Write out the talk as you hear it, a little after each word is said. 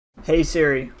Hey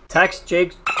Siri, text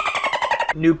Jake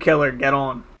new killer, get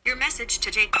on. Your message to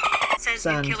Jake says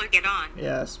Send. new killer, get on.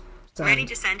 Yes. Send. Ready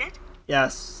to send it?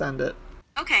 Yes, send it.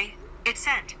 Okay, it's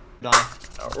sent. Done.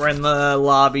 We're in the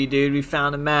lobby, dude. We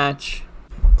found a match.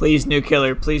 Please, new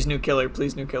killer. Please, new killer.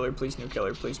 Please, new killer. Please, new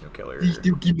killer. Please, new killer.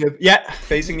 Yeah,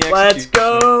 facing the execution. Let's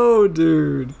go,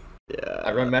 dude. Yeah. I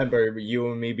remember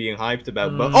you and me being hyped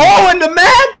about Oh, and the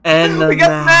map! And the we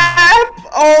got map!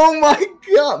 Oh my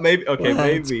god. Maybe maybe.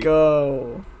 Let's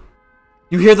go.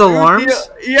 You hear the alarms?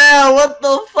 Yeah, what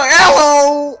the fuck?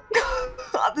 Hello!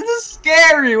 This is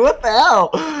scary. What the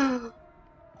hell?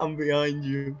 I'm behind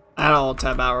you. I gotta alt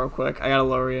tab out real quick. I gotta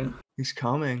lower you. He's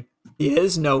coming. He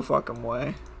is no fucking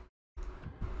way.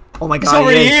 Oh my god, he's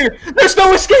already here. There's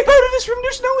no escape out of this room.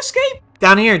 There's no escape.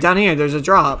 Down here, there's a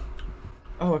drop.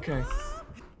 Oh, okay.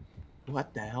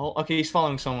 What the hell? Okay, he's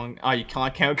following someone. Oh, you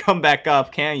can't come back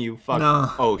up, can you? Fuck.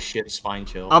 No. Oh shit, spine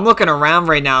chill. I'm looking around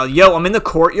right now. Yo, I'm in the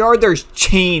courtyard. There's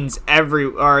chains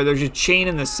everywhere. There's a chain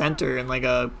in the center and like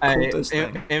a cultist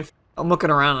thing. I'm looking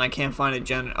around and I can't find a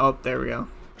gen. Oh, there we go.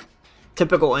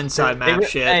 Typical inside map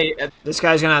shit. This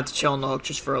guy's gonna have to chill on the hook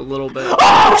just for a little bit.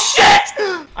 Oh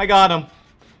shit! I got him.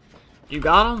 You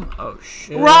got him? Oh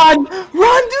shit. Run! Run, dude,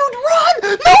 run! No,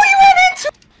 he ran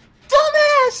into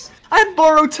dumbass! I had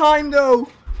borrowed time though.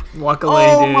 Luckily,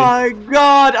 oh dude. My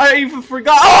god, I even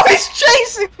forgot. Oh, he's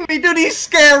chasing me, dude. He's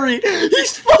scary.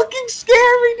 He's fucking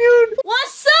scary, dude.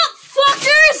 What's up,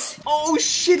 fuckers? Oh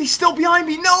shit, he's still behind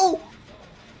me. No.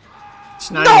 It's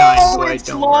 99, boy, it's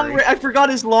don't long. worry. I forgot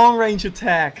his long range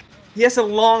attack. He has a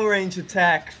long range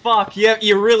attack. Fuck.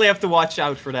 You really have to watch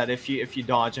out for that if you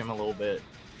dodge him a little bit.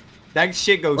 That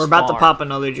shit goes. We're about far. to pop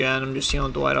another gen. I'm just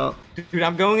healing Dwight up. Dude,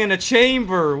 I'm going in a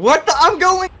chamber. What the? I'm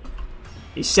going.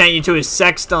 He sent you to his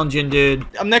sex dungeon, dude.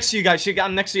 I'm next to you guys.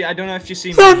 I'm next to you. I don't know if you see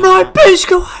me. Let my bitch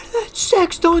go out of that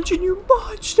sex dungeon, you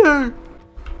monster!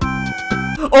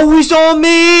 Oh, he's on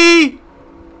me!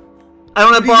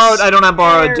 I don't have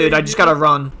borrowed, dude. I just gotta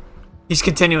run. He's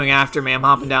continuing after me. I'm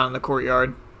hopping down in the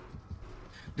courtyard.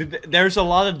 Dude, there's a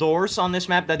lot of doors on this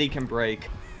map that he can break.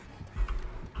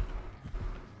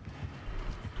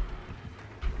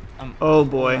 Oh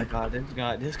boy. Oh my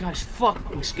god, this guy's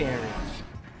fucking scary.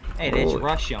 Hey, there's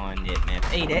Russia on it, man.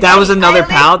 Hey, that was another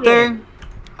pallet there?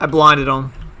 I blinded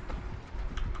him.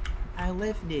 I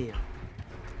live there.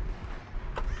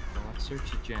 Let's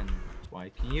search a gen. Why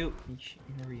can you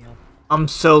hurry up? I'm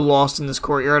so lost in this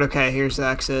courtyard. Okay, here's the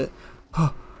exit.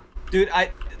 Dude,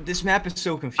 this map is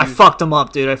so confusing. I fucked him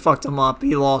up, dude. I fucked him up.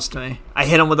 He lost me. I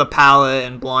hit him with a pallet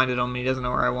and blinded him. He doesn't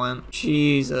know where I went.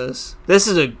 Jesus. This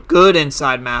is a good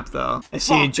inside map, though. I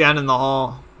see a gen in the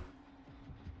hall.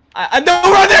 I know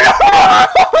where they're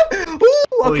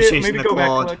going! Okay, maybe go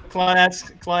back.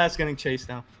 Claud's getting chased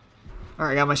now.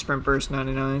 Alright, I got my sprint burst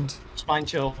 99. Spine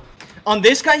chill. On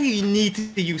this guy, you need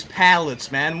to use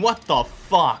pallets, man. What the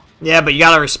fuck? Yeah, but you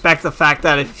gotta respect the fact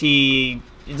that if he's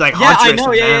like yeah, Huntress. I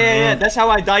know. Yeah. That's how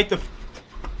I died.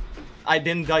 I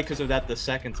didn't die because of that the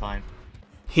second time.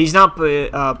 He's not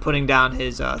putting down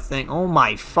his thing. Oh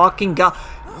my fucking god!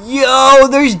 Yo,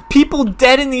 there's people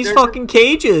dead in these fucking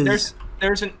cages.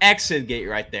 There's an exit gate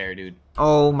right there, dude.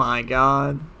 Oh my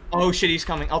god. Oh shit, he's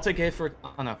coming. I'll take a hit for.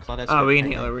 Oh no, Claude. Oh, we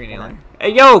can heal her. We can heal her.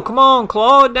 Hey, yo, come on,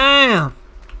 Claude, damn.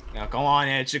 Yeah, come on,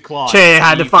 it's a Claude. Che, I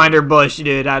had to find her bush,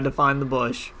 dude. I had to find the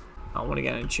bush. I want to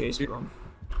get in chase with him.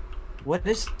 What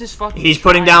is this fucking? He's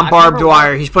putting down barbed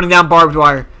wire. He's putting down barbed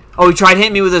wire. Oh, he tried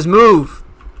hitting me with his move.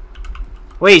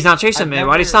 Wait, he's not chasing me.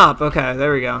 Why'd he stop? Okay,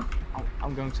 there we go.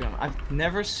 I'm going to him. I've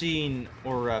never seen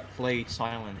or played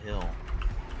Silent Hill.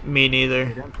 Me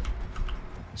neither.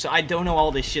 So I don't know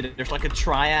all this shit. There's like a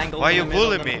triangle. Why you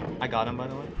bullying me? I got him, by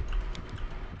the way.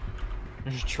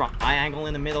 There's a triangle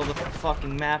in the middle of the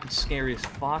fucking map. It's scary as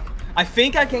fuck. I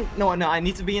think I can. No, I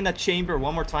need to be in that chamber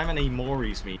one more time and he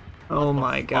mories me. Oh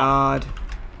my god.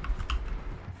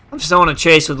 I'm still on a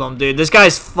chase with him, dude. This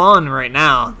guy's fun right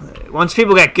now. Once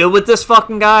people get good with this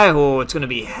fucking guy, oh, it's gonna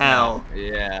be hell.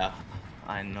 Yeah,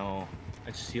 I know.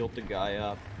 I just healed the guy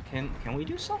up. Can we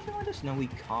do something like this? No, we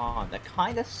can't. That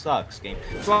kind of sucks, game.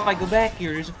 So if I go back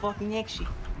here, there's a fucking exit.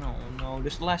 No,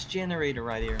 there's the last generator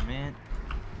right here, man.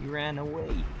 He ran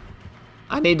away.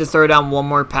 I need to throw down one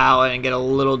more pallet and get a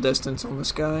little distance on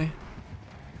this guy.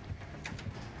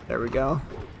 There we go.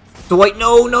 Dwight,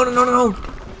 no.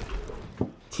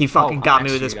 He fucking got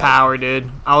me with his power,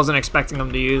 dude. I wasn't expecting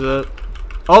him to use it.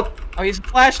 Oh, he's a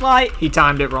flashlight. He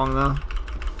timed it wrong, though.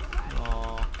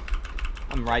 Oh,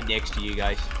 I'm right next to you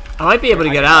guys. I might be able to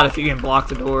get out if you can block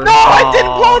the door. No, I didn't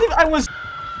block him. I was.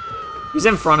 He's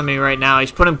in front of me right now.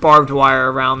 He's putting barbed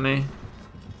wire around me.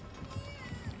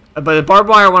 But the barbed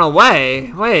wire went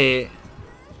away. Wait.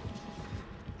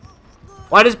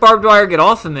 Why does barbed wire get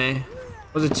off of me?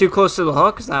 Was it too close to the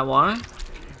hook? Is that why?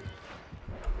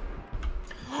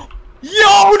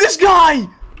 Yo, this guy!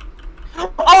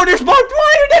 Oh, there's barbed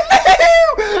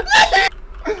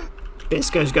wire!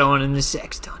 Bisco's going in the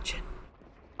sex dungeon.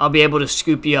 I'll be able to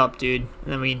scoop you up, dude,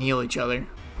 and then we can heal each other.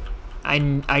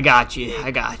 I got you.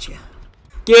 I got you.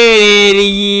 Get out of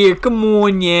here. Come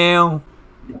on now.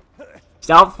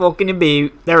 Stop fucking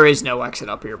about. There is no exit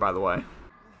up here, by the way.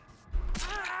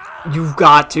 You've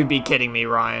got to be kidding me,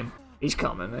 Ryan. He's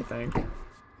coming, I think.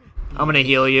 I'm gonna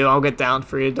heal you. I'll get down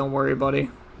for you. Don't worry, buddy.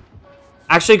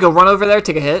 Actually, go run over there.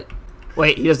 Take a hit.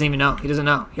 Wait, he doesn't even know. He doesn't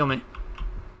know. Heal me.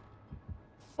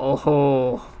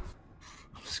 Oh.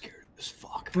 I'm scared as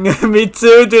fuck. Me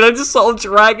too, dude. I just saw him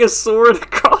drag his sword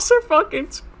across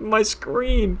my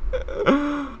screen.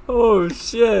 Oh,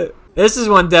 shit. This is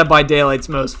when Dead by Daylight's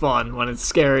most fun, when it's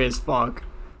scary as fuck.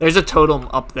 There's a totem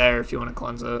up there if you want to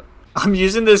cleanse it. I'm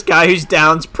using this guy who's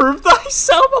down. Prove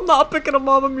thyself. I'm not picking him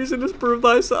up. I'm using this prove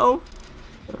thyself.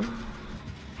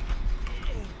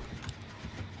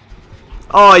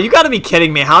 Oh, you gotta be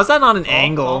kidding me. How's that not an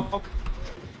angle?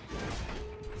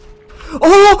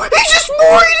 Oh, he just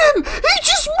moried him! He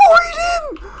just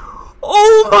moried him!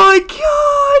 Oh my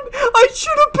god! I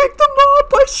should have picked him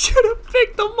up! I should have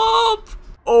picked him up!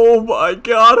 Oh my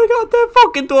god, I got that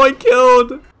fucking toy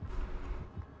killed!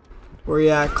 Where you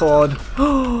at, Claude?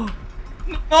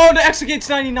 Oh, the exegate's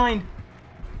 99.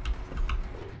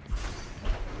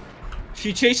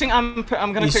 She chasing? I'm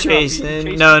gonna He's pick chasing. her up.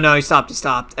 He's No, no, he stopped. He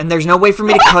stopped. And there's no way for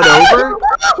me to cut over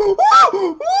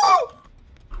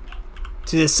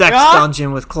to the sex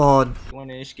dungeon with Claude. You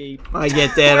wanna escape? I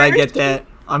get that. I get that.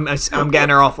 I'm getting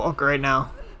her off hook right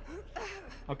now.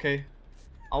 Okay.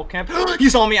 I'll camp. You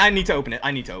saw me. I need to open it. I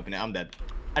need to open it. I'm dead.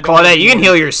 Claudette, you can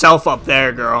heal yourself up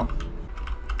there, girl.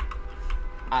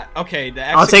 Okay.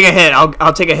 I'll take a hit.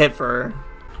 I'll take a hit for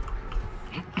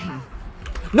her.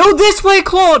 No, this way,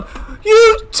 Claude!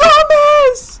 You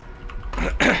dumbass!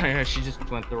 Yeah, she just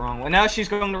went the wrong way. Now she's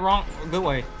going the good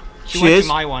way. She is? to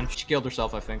my one. She killed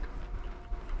herself, I think.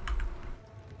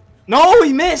 No,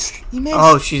 he missed! He missed!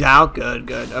 Oh, she's out? Good,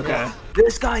 good. Okay. Yeah.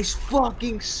 This guy's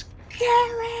fucking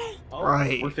scary! Oh,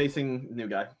 right. We're facing new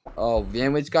guy. Oh,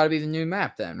 then it's got to be the new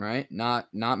map then, right? Not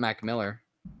Mac Miller.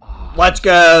 Let's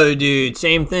go, dude.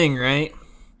 Same thing, right?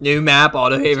 New map,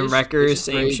 Auto Haven Wreckers,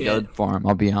 same shit. Good for him,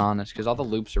 I'll be honest, because all the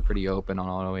loops are pretty open on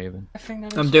Auto Haven.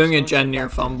 I'm doing a gen near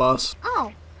Fun Bus.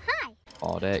 Oh, hi.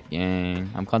 All that gang.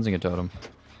 I'm cleansing a totem.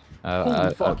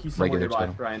 Holy fuck, he's so regular nearby,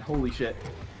 totem. Brian. Holy shit.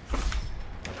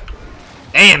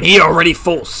 Damn, he already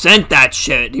full sent that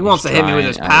shit. He wants to hit me with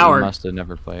his power. He must have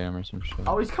never played him or some shit.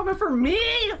 Oh, he's coming for me!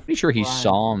 Pretty sure he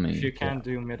saw me. You can't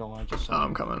do middle, I just saw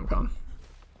I'm coming.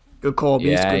 Good call,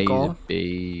 Beast. Yeah, Good call. he's a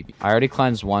baby. I already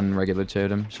cleansed one regular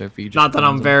totem, so if you just Not that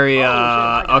I'm cleanse very, shit,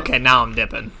 okay, now I'm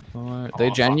dipping. him-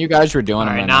 The gen you guys were doing,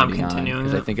 Alright, I'm now I'm continuing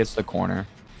because I it. think it's the corner.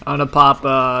 I'm gonna pop, you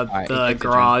the pick the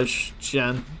garage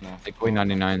gen. I think we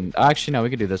 99. Actually, no,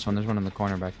 we could do this one. There's one in the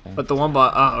corner back there. But the one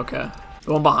okay.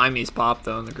 The one behind me is popped,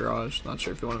 though, in the garage. Not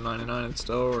sure if you want a 99 it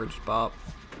still, or just pop.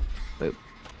 Boop.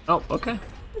 Oh, okay.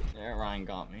 Yeah, Ryan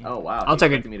got me. Oh, wow. I'll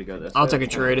take a me a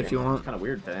trade if you want. Kind of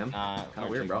weird, Sam. Kind of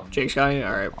weird, bro. Jake's got you?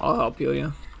 Alright, I'll help heal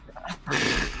you.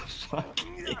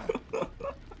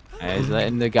 I was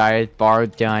letting the guy borrow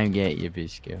time get you,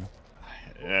 Bisco.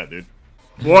 Yeah, dude.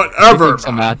 Whatever! He thinks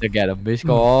I'm out to get him.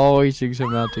 Bisco always thinks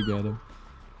I'm out to get him.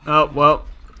 Oh, well.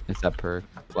 It's that perk.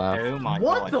 Wow. Oh my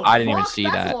What god. the I didn't even fuck? see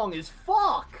That's that. long as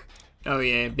fuck! Oh,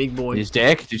 yeah, big boy. His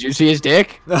dick? Did you see his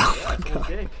dick? Oh, my Full God.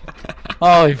 dick.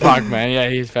 Holy fuck, man. Yeah,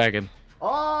 he's fucking.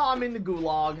 Oh, I'm in the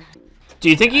gulag. Do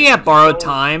you think you get borrowed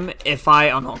time if I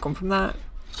unhook him from that?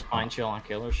 Spine chill on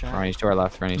killer shot. Ryan, he's to our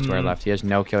left. Ryan, he's to our left. He has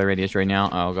no killer radius right now.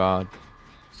 Oh, God.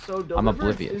 So I'm Deliverance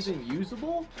oblivious. isn't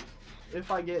usable if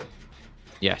I get...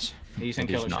 Yes. He's in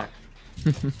He's killer not.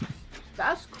 check.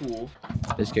 That's cool.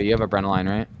 Bisco, you have a Brenneline,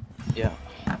 right? Yeah.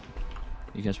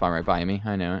 You can spawn right by me.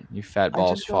 I know it. You fat I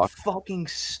balls. just got Fuck. fucking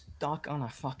stuck on a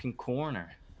fucking corner.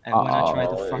 And when I tried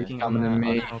to fucking coming to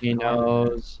me. He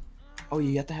knows. Oh,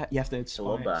 you have to hit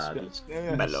Hello, bad.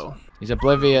 Mellow. He's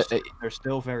oblivious. They're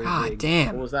still very God big. damn.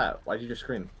 What was that? Why'd you just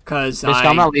scream? Because Bisco,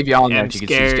 I'm gonna leave you on there am so you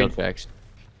can see still scared. checks.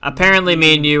 Apparently,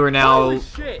 me and you are now... Holy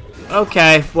shit!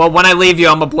 Okay, well, when I leave you,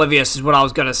 I'm oblivious, is what I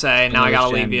was gonna say. Now I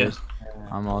gotta leave you.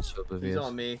 I'm also He's oblivious.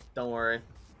 on me. Don't worry.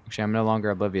 Actually, I'm no longer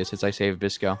oblivious since I saved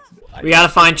Bisco. We gotta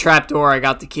find trapdoor. I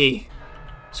got the key.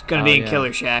 It's gonna be in yeah.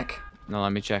 Killer Shack. No,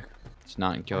 let me check. It's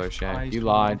not in Killer Shack. Christ, You man.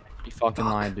 lied. You fucking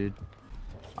Fuck. lied, dude.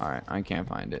 Alright, I can't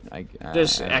find it.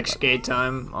 Just I- X-Gate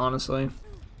time, honestly.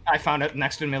 I found it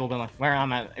next to the middle building, where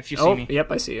I'm at, if you see Oh, me.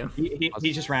 yep, I see you.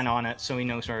 He just ran on it, so he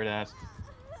knows where it is.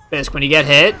 Bisk, when you get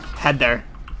hit, head there.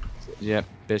 Yep,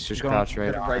 Bisk, just crouch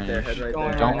right on right there, it. head right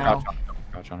Going there. Don't right crouch now. on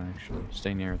it. Crouch on it, actually.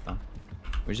 Stay near it, though.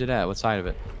 Where's it at? What side of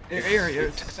it?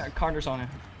 Here, Carter's on it.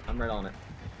 I'm right on it.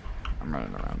 I'm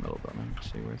running around the middle building.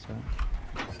 See where it's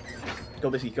at. Go,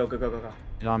 Busy. Go, go, go, go, go.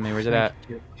 It's on me. Where's it at?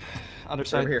 Other Right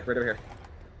side. over here. Right over here.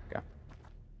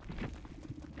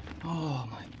 Oh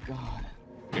my god.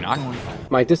 You're not?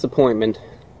 My disappointment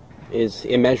is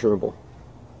immeasurable.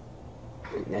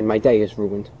 And my day is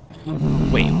ruined.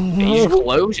 Wait, you just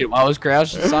closed it while I was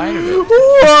crouched inside of it.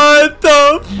 What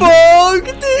the fuck,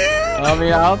 dude? I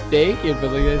mean, I'll take it,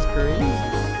 but look, that's crazy.